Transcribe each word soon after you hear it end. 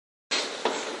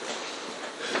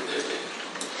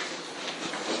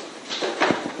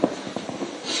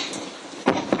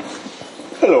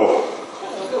Hello.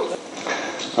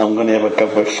 I'm going to have a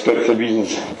couple of scripture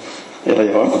reasons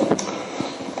earlier on.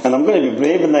 And I'm going to be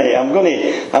brave tonight. I'm going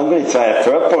to try a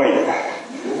PowerPoint.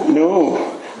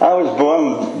 No, I was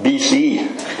born BC,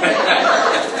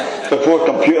 before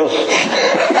computers.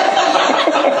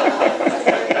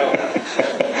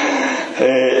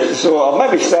 So I'll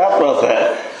maybe start with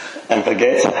it and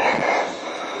forget it.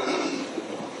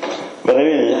 But I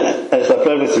mean, it's a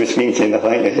privilege to be speaking to you, and I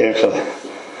thank you here for the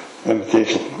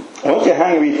invitation. I want you to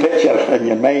hang a wee picture in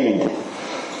your mind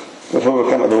before we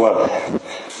come to the word.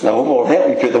 And I hope it will help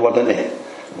you put the word in it.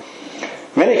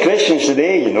 Many Christians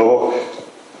today,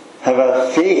 have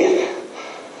a faith,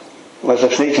 which is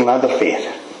a snake and ladder faith.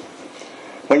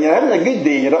 When you're having a good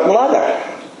day, you're up the ladder.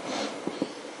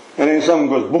 And then someone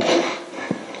goes, boom.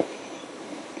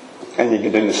 And you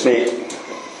get down the snake.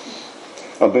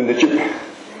 Or down the tube.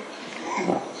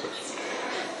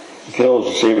 You could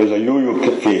also say it was a yo-yo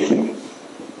faith,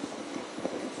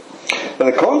 But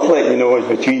the conflict, is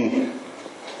between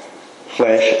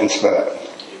flesh and spirit.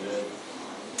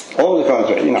 All the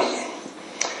conflict,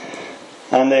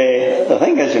 And the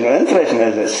thing is, interesting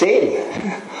is that Satan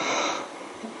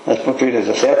is portrayed as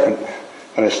a serpent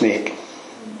or a snake.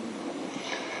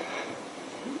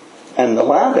 And the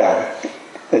ladder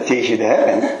that takes you to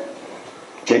heaven,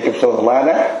 Jacob saw the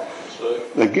ladder.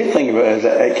 The good thing about it is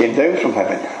that it came down from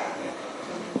heaven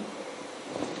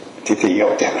to take you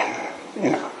up to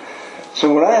heaven,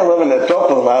 So when I live on the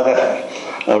top of the ladder,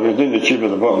 we're doing the tube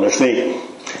at the bottom of the snake,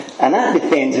 and that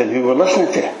depends on who we're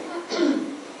listening to.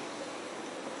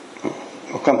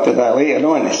 We'll come to that later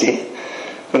on, you see.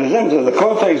 But in terms of the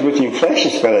conflict between flesh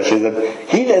and spirit, says that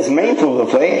he that is mindful of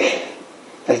the flesh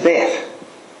is death.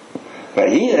 But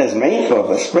he that is mindful of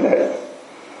the spirit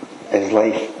is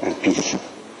life and peace.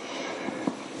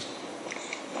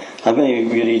 I'm going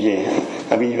to read you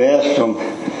a wee verse from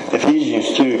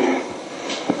Ephesians 2.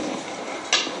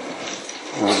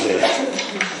 And,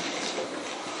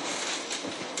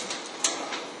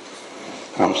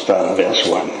 I'm starting at verse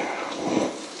 1.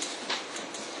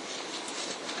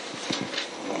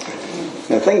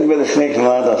 Now think about the snakes and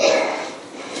ladders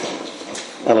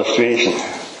illustration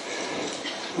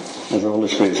as the Holy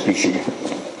Spirit speaks to you.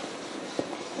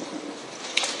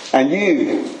 And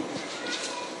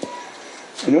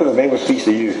the Bible speaks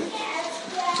to you.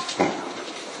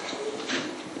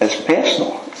 It's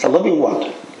personal. It's a living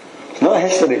word. It's not a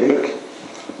history book.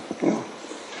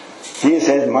 Jesus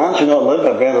says, man should not live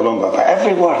by bread alone, but by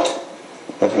every word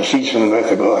that proceeds from the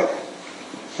mouth of God.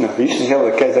 I used to tell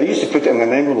the kids, I used to put it in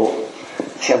an envelope.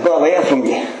 Say, I've got a letter from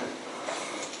you.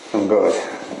 From God.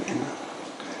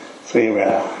 So here we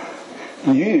are.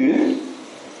 You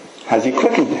has he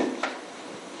quickened.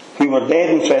 We were dead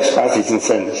in trespasses and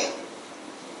sins.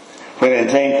 When in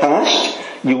time past,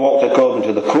 you walked according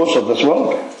to the course of this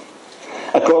world,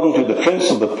 according to the prince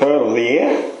of the power of the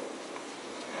air,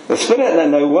 the spirit that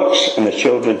now works in the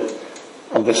children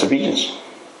of disobedience,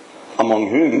 among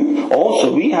whom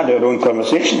also we had our own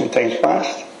conversation in times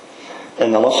past,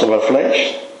 in the lust of our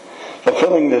flesh,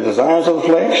 fulfilling the desires of the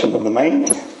flesh and of the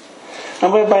mind,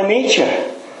 and were by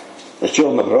nature the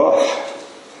children of wrath,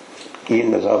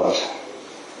 even as others.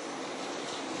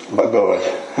 But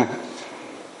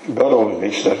God always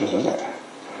makes difference, doesn't it?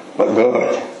 But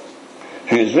God,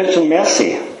 who is rich in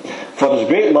mercy, for his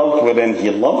great love wherein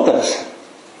he loved us,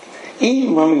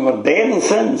 even when we were dead in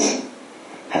sins,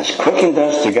 has quickened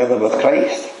us together with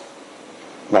Christ.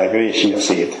 By grace you are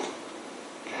saved.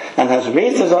 And has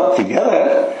raised us up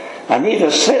together and made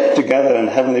us sit together in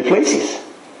heavenly places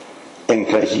in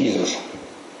Christ Jesus,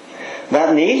 that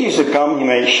in the ages to come he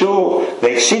might show the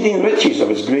exceeding riches of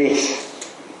his grace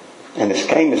and his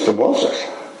kindness towards us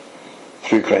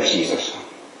through Christ Jesus.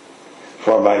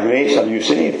 For by grace are you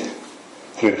saved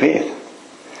through faith,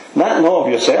 not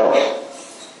of yourself.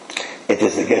 It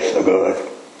is the gift of God.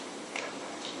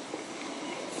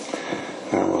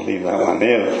 And we'll leave that one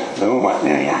there.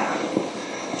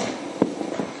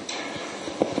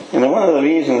 One of the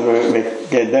reasons we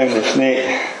get down the snake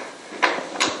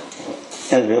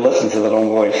is we listen to the wrong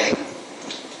voice.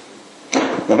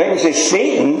 The Bible says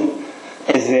Satan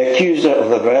is the accuser of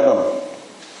the brethren.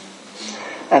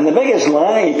 And the biggest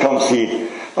lie he comes to you,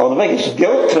 or the biggest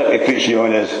guilt trip he puts you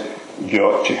on is, you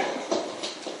ought to.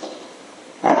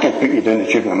 I can put you down the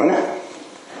tube in a minute.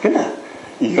 Couldn't I?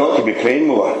 You ought to be praying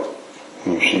more.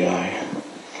 You say, aye.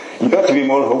 You ought to be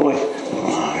more holy.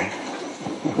 Aye.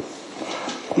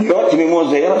 You ought to be more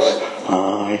zealous.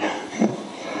 Aye.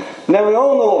 Now we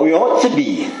all know what we ought to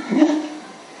be.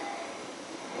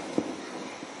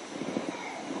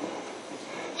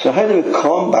 So how do we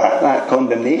combat that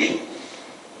condemnation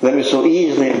that we so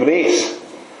easily embrace?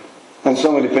 and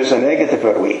somebody puts a negative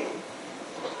our way?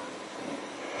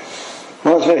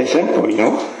 Well, it's very simple, you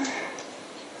know.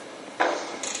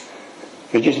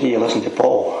 You just need to listen to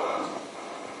Paul.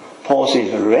 Paul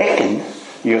says, reckon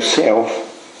yourself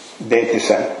dead to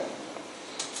sin.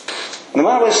 No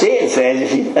matter what Satan says, you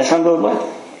see, it's under the blood.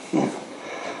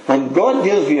 When God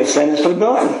deals with your sin, it's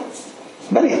forgotten.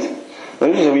 Buried. There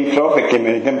was a wee prophet came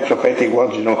in, he gave prophetic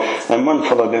words, you know, and one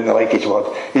fellow didn't like his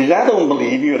word. He said, I don't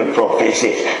believe you're a prophet, he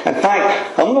says. In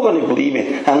fact, I'm not going to believe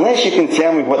it unless you can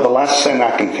tell me what the last sin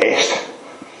I confessed.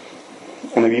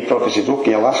 And the wee prophet said,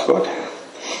 okay, I'll ask God.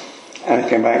 And he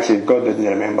came back and said, God didn't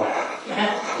remember.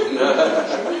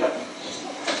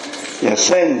 Your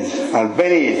sins are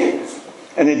buried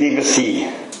in the deep sea.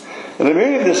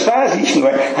 Removed as far as east and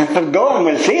west, and forgotten.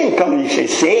 When Satan comes, you say,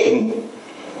 Satan,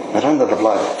 they're under the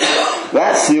blood.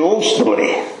 That's the old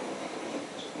story.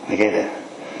 I get it.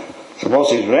 So Paul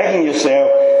says, reckon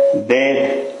yourself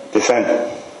dead to sin.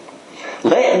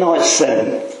 Let not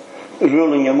sin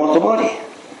rule in your mortal body.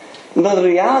 Now the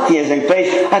reality is in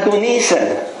Christ, I don't need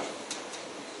sin.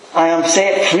 I am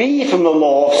set free from the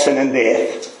law of sin and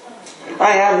death.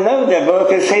 I have now the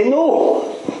ability to say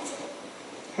no.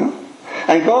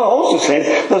 And God also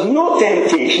says, there's no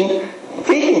temptation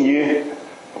taking you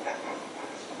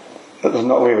that there's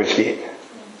not a way of escape.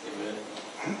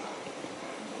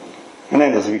 And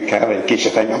then there's a wee caveat in case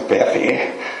you think I'm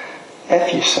perfect.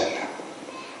 If you sin,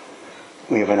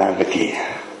 we have an advocate.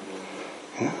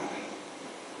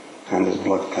 And his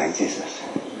blood cleanses us,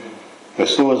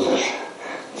 restores us,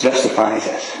 justifies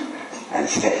us, and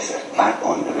sets us back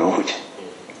on the road.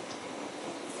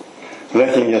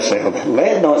 Reckon yourself,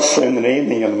 let not sin reign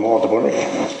in your mortal body,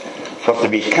 for to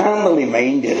be carnally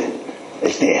minded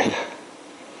is death.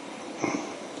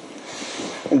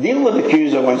 And deal with the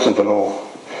accuser once and for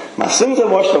all. My sins are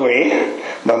washed away,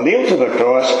 they're nailed to the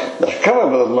cross, they're covered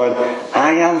with the blood.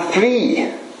 I am free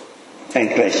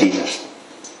in Christ Jesus.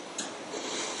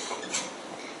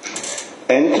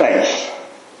 In Christ,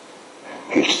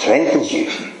 who strengthens you,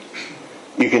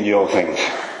 you can do all things,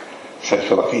 says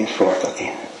Philippians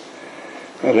 4:13.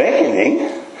 Reckoning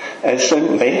is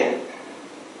simply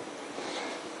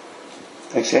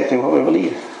accepting what we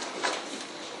believe.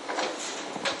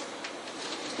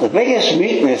 The biggest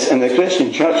weakness in the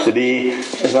Christian church today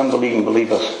is unbelieving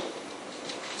believers.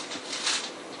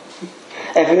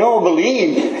 If we all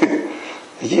believed,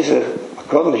 it's just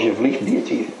according as you believe, be it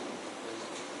to you.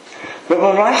 But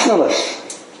we're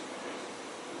rationalists.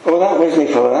 Oh, that wasn't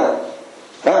for that.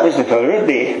 That wasn't for our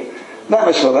day. That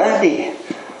was for that day.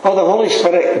 Oh, the Holy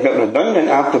Spirit got redundant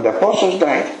after the apostles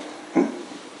died.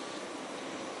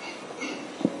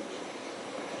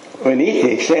 We need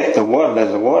to accept the word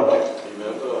as the word.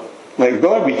 Let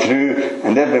God be true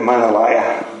and every man a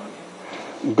liar.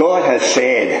 God has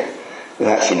said,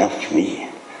 that's enough for me.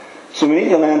 So we need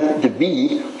to learn to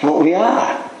be what we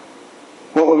are.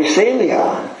 What we say we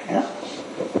are. Yeah?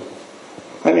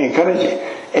 Let me encourage you.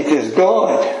 It is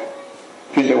God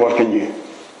who's at work in you.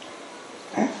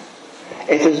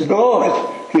 It is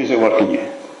God who's at work in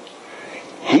you.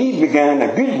 He began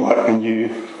a good work in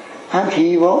you, and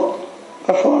He will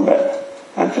perform it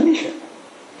and finish it.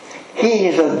 He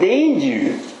has ordained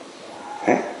you.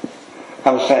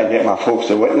 I was trying to get my folks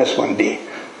to witness one day.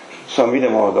 So I made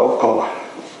them all a dog collar.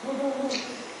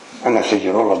 And I said,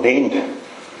 you're all ordained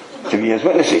to be His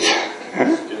witnesses.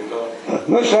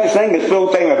 No such thing as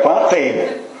full-time or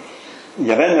part-time.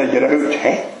 You're in or you're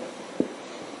out.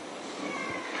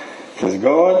 It's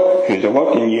God who's at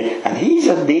work in you, and He's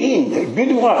ordained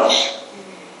good works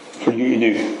for you to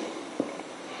do.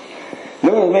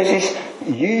 No, the message,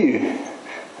 you,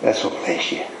 this will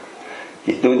bless you.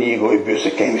 You don't need to go to boots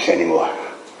of chemists anymore.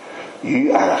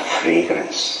 You are a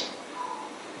fragrance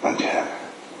unto Him.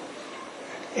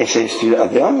 It says to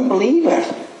the unbeliever,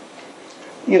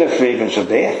 you're a fragrance of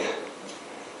death.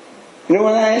 You know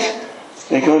what that is?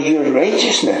 Because your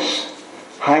righteousness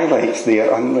highlights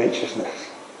their unrighteousness.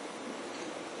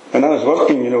 When I was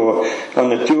working, on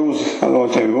the tools a long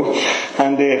time ago,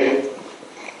 and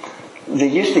they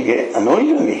used to get annoyed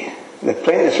with me. The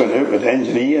apprentice went out with the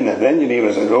engineer, and the engineer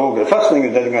was a rogue. The first thing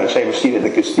they did was say was see what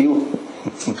they could steal.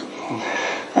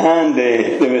 And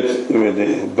they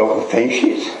would dock the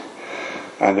timesheets,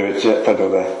 and they would sit for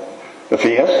the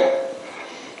fares.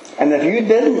 And if you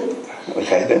didn't, which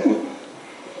I didn't,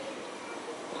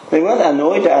 they weren't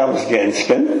annoyed that I was getting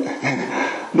skinned.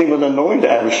 They were annoyed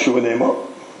that I was showing them up.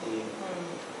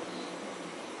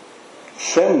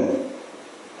 Sin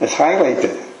is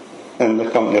highlighted in the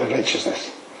company of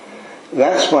righteousness.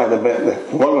 That's why the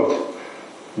world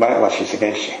backlashes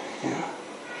against you.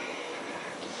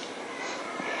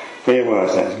 Where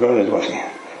was this? God is watching.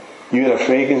 You're a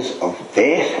fragrance of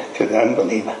death to the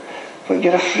unbeliever, but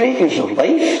you're a fragrance of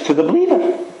life to the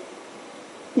believer.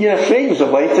 You're a fragrance of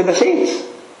life to the saints.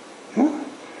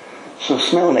 So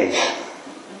smell nice.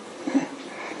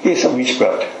 Here's a wee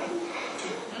squirt.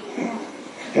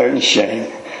 Out and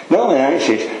shine. Not only that, it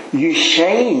says, you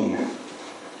shine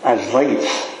as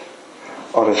lights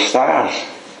or as stars.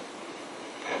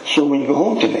 So when you go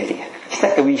home tonight,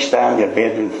 stick a wee star in your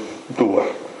bedroom door.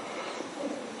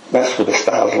 That's where the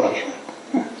stars live.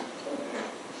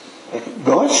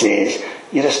 God says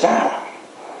you're a star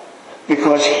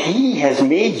because He has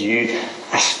made you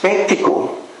a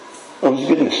spectacle of His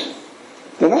goodness.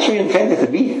 And that's what you're intended to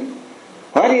be.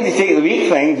 Why did He take the weak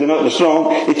things and not the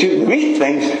strong? He took the weak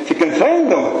things to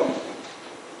confound them.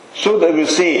 So that we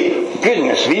say,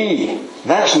 goodness me,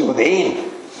 that's not the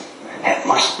aim. It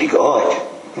must be God.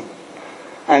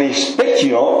 And He's picked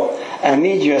you up and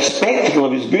made you a spectacle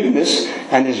of His goodness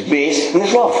and His grace and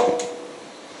His love.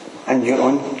 And you're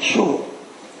on show.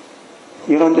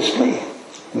 You're on display.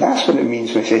 And that's what it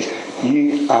means when it says,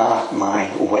 you are my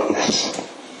witness.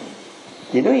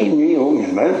 You don't even need to open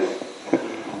your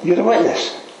mouth. You're a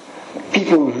witness.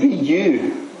 People read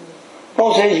you.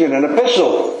 Paul says you're an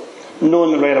epistle,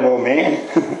 known the right of all men.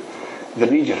 They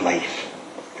read your life.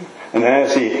 And then I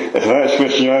say, if that's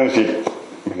Christianity,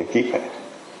 you can keep it.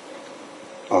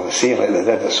 Or they say like they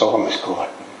did the psalmist God,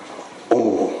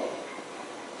 oh,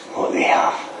 what they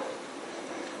have.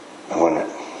 I want it.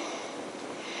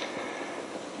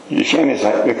 You shame is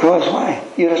that because why?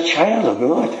 You're a child of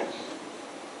God.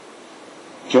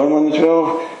 John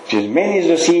 1:12, to as many as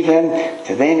receive Him,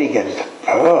 to them He gives the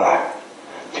power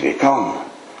to become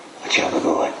a child of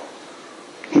God.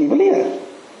 Can you believe it?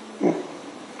 Yeah.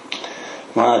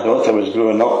 My daughter was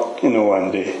growing up,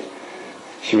 one day.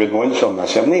 She would want something. I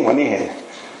said, no money here.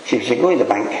 She said, go to the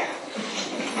bank.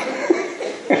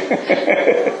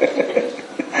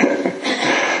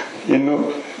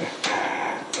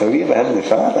 So we have a Heavenly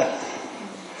Father.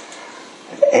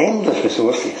 Endless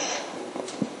resources.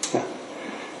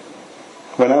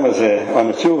 When I was on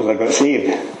the tools, I got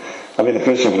saved. I've been a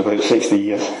Christian for about 60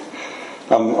 years.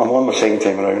 I'm on my second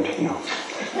time around,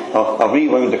 I've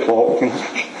rewound the clock,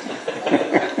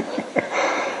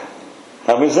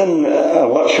 I was in a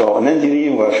workshop, an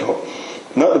engineering workshop.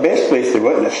 Not the best place to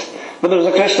witness. But there was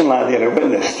a Christian lad there who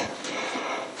witnessed.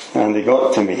 And they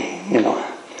got to me,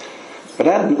 But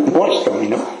I hadn't watched them,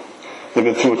 They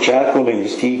would throw charcoal in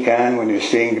his tea can when he was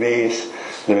saying grace.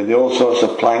 They would do all sorts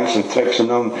of planks and tricks on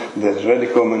them. There's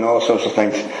ridicule and all sorts of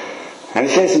things. And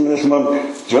he says to me this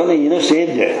morning, Johnny, you're not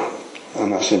saved yet.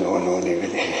 And I said, no,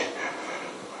 David.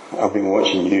 I've been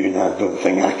watching you and I don't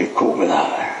think I could cope with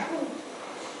that.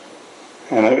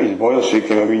 And out his boiler suit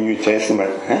came a wee New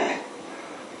Testament.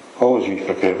 Always be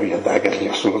prepared with your daggers and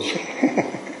your swords.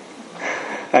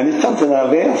 And he turned to that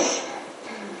verse.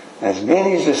 As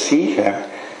many as receive Him,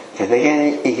 to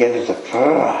them He gives the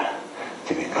power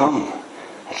to become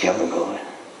a child of God.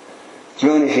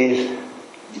 John says,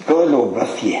 God will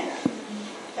birth you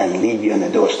and leave you on the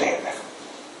doorstep.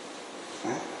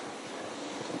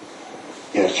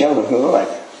 You're a child of God.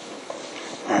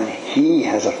 And He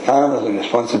has a fatherly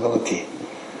responsibility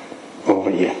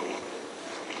over you.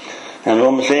 And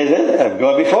Romans says that if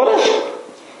God be for us,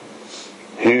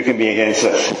 who can be against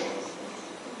us?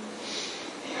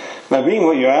 Now being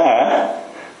what you are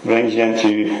brings you into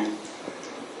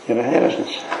your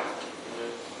inheritance.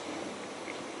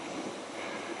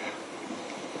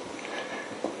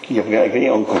 You've got a great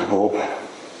Uncle Bob,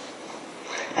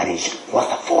 and he's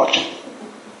worth a fortune.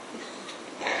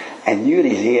 And you're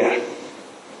his heir.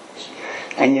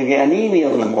 And you get an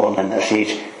email in the morning that says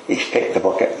he's picked the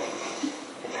bucket.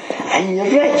 And you're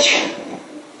rich.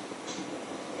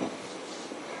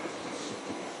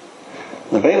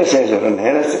 The Bible says our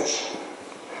inheritance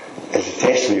is the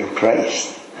testimony of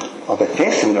Christ. Or the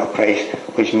testimony of Christ,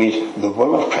 which means the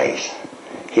will of Christ.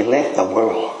 He left the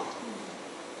world.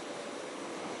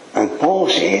 And Paul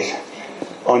says,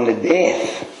 on the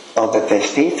death of the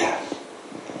testator,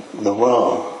 the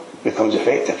will becomes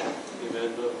effective.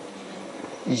 Amen.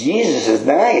 Jesus has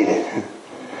died,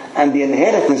 and the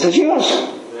inheritance is yours.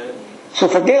 Amen. So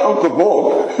forget Uncle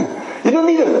Bob. You don't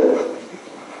need him.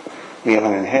 We have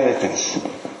an inheritance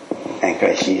in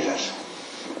Christ Jesus.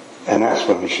 And that's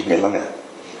where we should be living,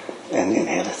 in the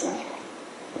inheritance.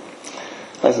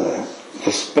 Listen,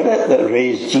 the Spirit that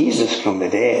raised Jesus from the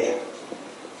dead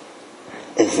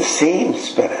is the same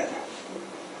Spirit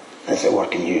that's at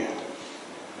work in you,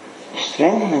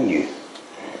 strengthening you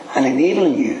and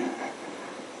enabling you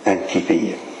and keeping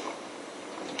you.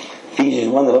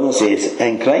 Ephesians 1:11 says,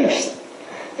 in Christ,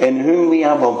 in whom we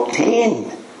have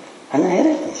obtained an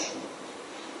inheritance.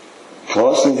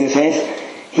 Colossians, it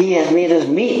says, He has made us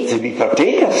meet to be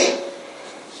partakers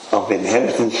of the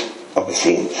inheritance of the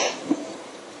saints.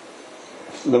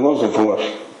 The most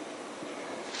important,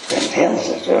 the inheritance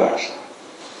is ours.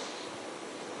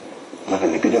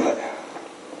 Living the good of it.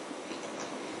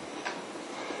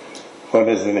 What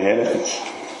is the inheritance?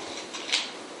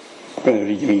 I'm going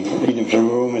to read them from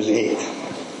Romans 8.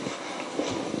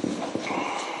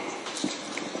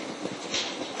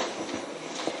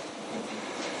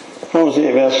 Romans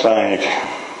 8 verse 5.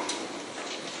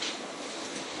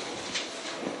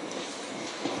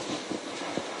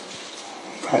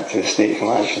 Back to the state of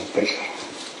action picture.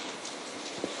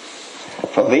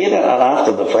 For they that are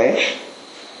after the flesh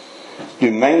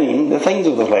do mind the things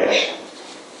of the flesh,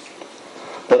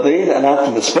 but they that are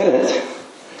after the Spirit,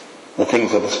 the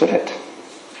things of the Spirit.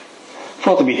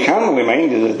 For to be carnally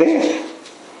minded is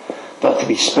death, but to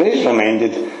be spiritually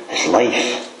minded is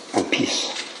life and peace.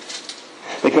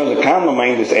 Because the carnal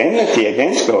mind is enmity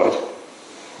against God,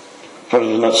 for it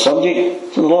is not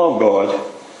subject to the law of God,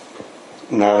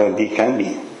 neither indeed can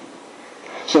be.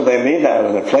 So they made that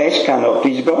in the flesh cannot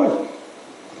please God.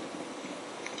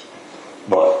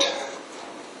 But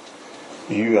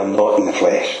you are not in the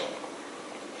flesh,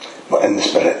 but in the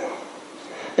Spirit.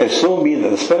 If so be that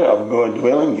the Spirit of God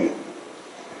dwell in you.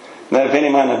 Now if any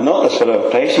man have not the Spirit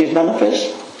of Christ, he is none of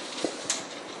his.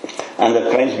 And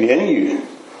if Christ be in you,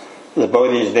 the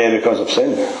body is dead because of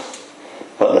sin,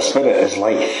 but the Spirit is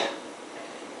life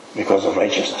because of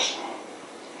righteousness.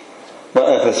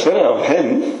 But if the Spirit of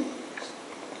Him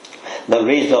that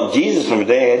raised up Jesus from the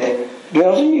dead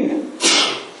dwells in you,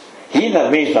 He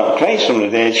that raised up Christ from the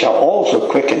dead shall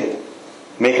also quicken,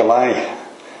 make alive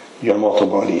your mortal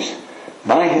bodies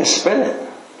by His Spirit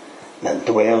that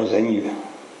dwells in you.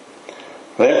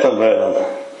 Therefore,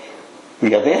 brethren,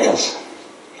 we are debtors,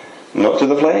 not to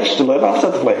the flesh, to live after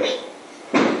the flesh.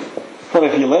 For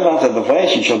if you live after the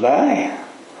flesh, you shall die.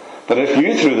 But if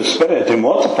you through the Spirit do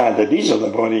mortify the deeds of the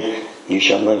body, you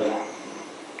shall live.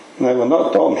 Now we're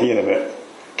not talking here about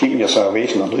keeping your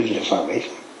salvation or losing your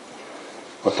salvation.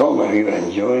 We're talking about you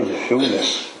enjoy the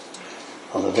fullness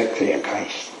of the victory in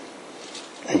Christ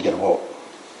in your walk.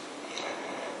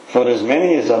 For as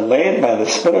many as are led by the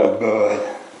Spirit of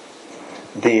God,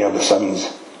 they are the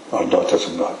sons or daughters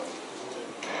of God.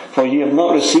 For you have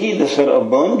not received the spirit of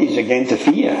bondage again to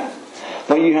fear,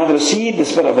 but you have received the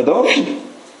Spirit of adoption,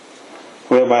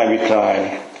 whereby we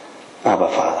cry, Abba,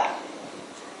 Father.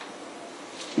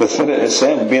 The Spirit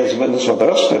itself bears witness with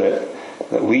our spirit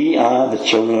that we are the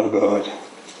children of God.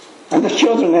 And the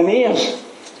children and heirs,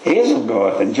 heirs of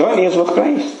God, and joint heirs with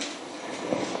Christ.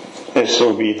 If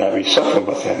so be that we suffer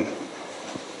with Him,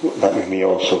 that we may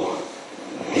also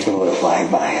be glorified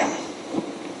by Him.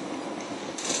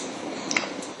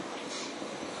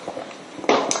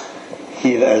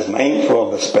 He that is mindful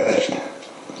of the Spirit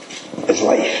is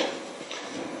life.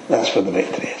 That's where the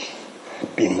victory is.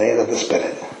 Being led of the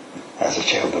Spirit as a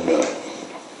child of God.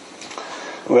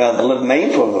 We either live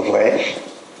mindful of the flesh,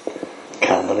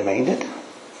 carnally minded,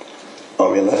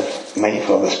 or we live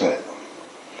mindful of the Spirit.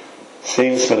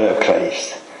 Same Spirit of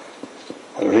Christ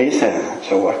that raised Him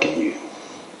shall work in you.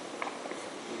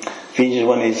 Ephesians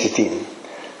 1:18.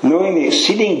 Knowing the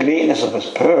exceeding greatness of His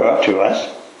power to us,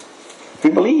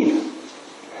 we believe,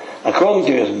 according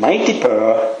to His mighty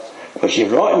power, which He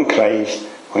wrought in Christ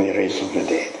when He raised Him from the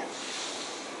dead.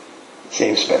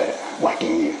 Same Spirit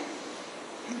working in you.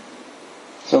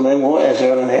 So then what is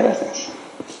our inheritance?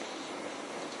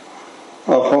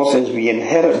 Well, Paul says we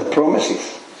inherit the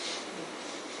promises.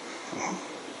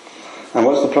 And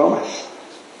what's the promise?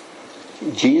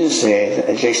 Jesus said,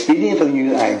 it's expedient for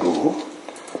you that I go,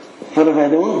 for if I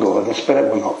don't go, the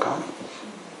Spirit will not come.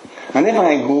 And if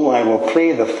I go, I will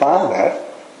pray the Father,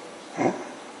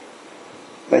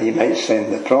 that He might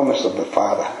send the promise of the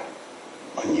Father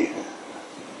on you.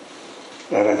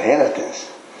 Our inheritance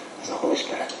is the Holy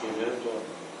Spirit.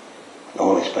 The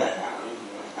Holy Spirit.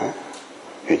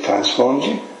 Who transforms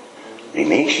you,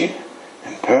 remakes you,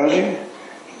 empowers you,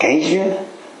 guides you,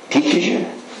 teaches you,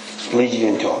 leads you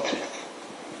into all truth.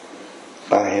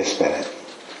 By His Spirit.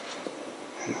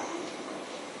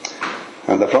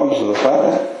 And the promise of the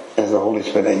Father is the Holy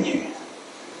Spirit in you.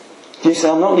 He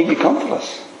shall not leave you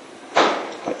comfortless,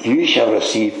 but you shall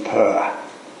receive power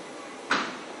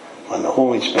when the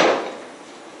Holy Spirit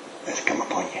has come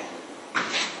upon you.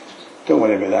 Don't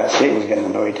worry about that. Satan's getting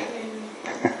annoyed.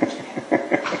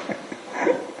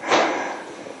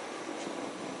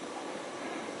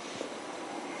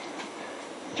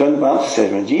 John the Baptist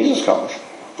says, when Jesus comes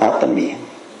after me,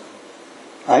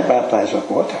 I baptize with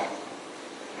water,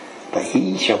 but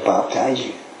He shall baptize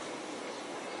you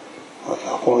with the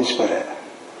Holy Spirit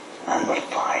and we're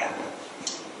fire.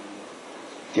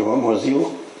 Do you want more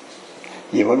zeal?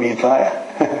 You want me in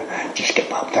fire? Just get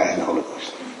baptized in the Holy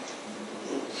Ghost.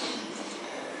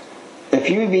 If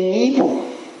you've been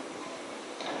evil,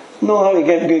 know how to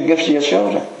give good gifts to your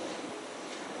children.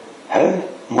 How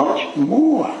much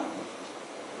more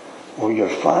will your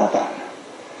Father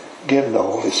give the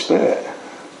Holy Spirit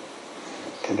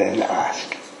to them that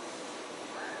ask?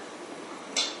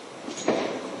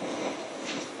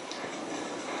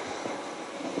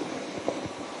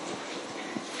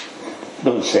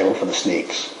 Don't settle for the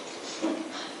snakes.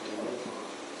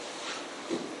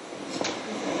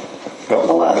 Go up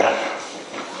the ladder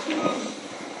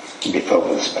and be filled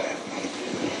with the Spirit.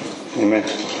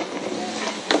 Amen.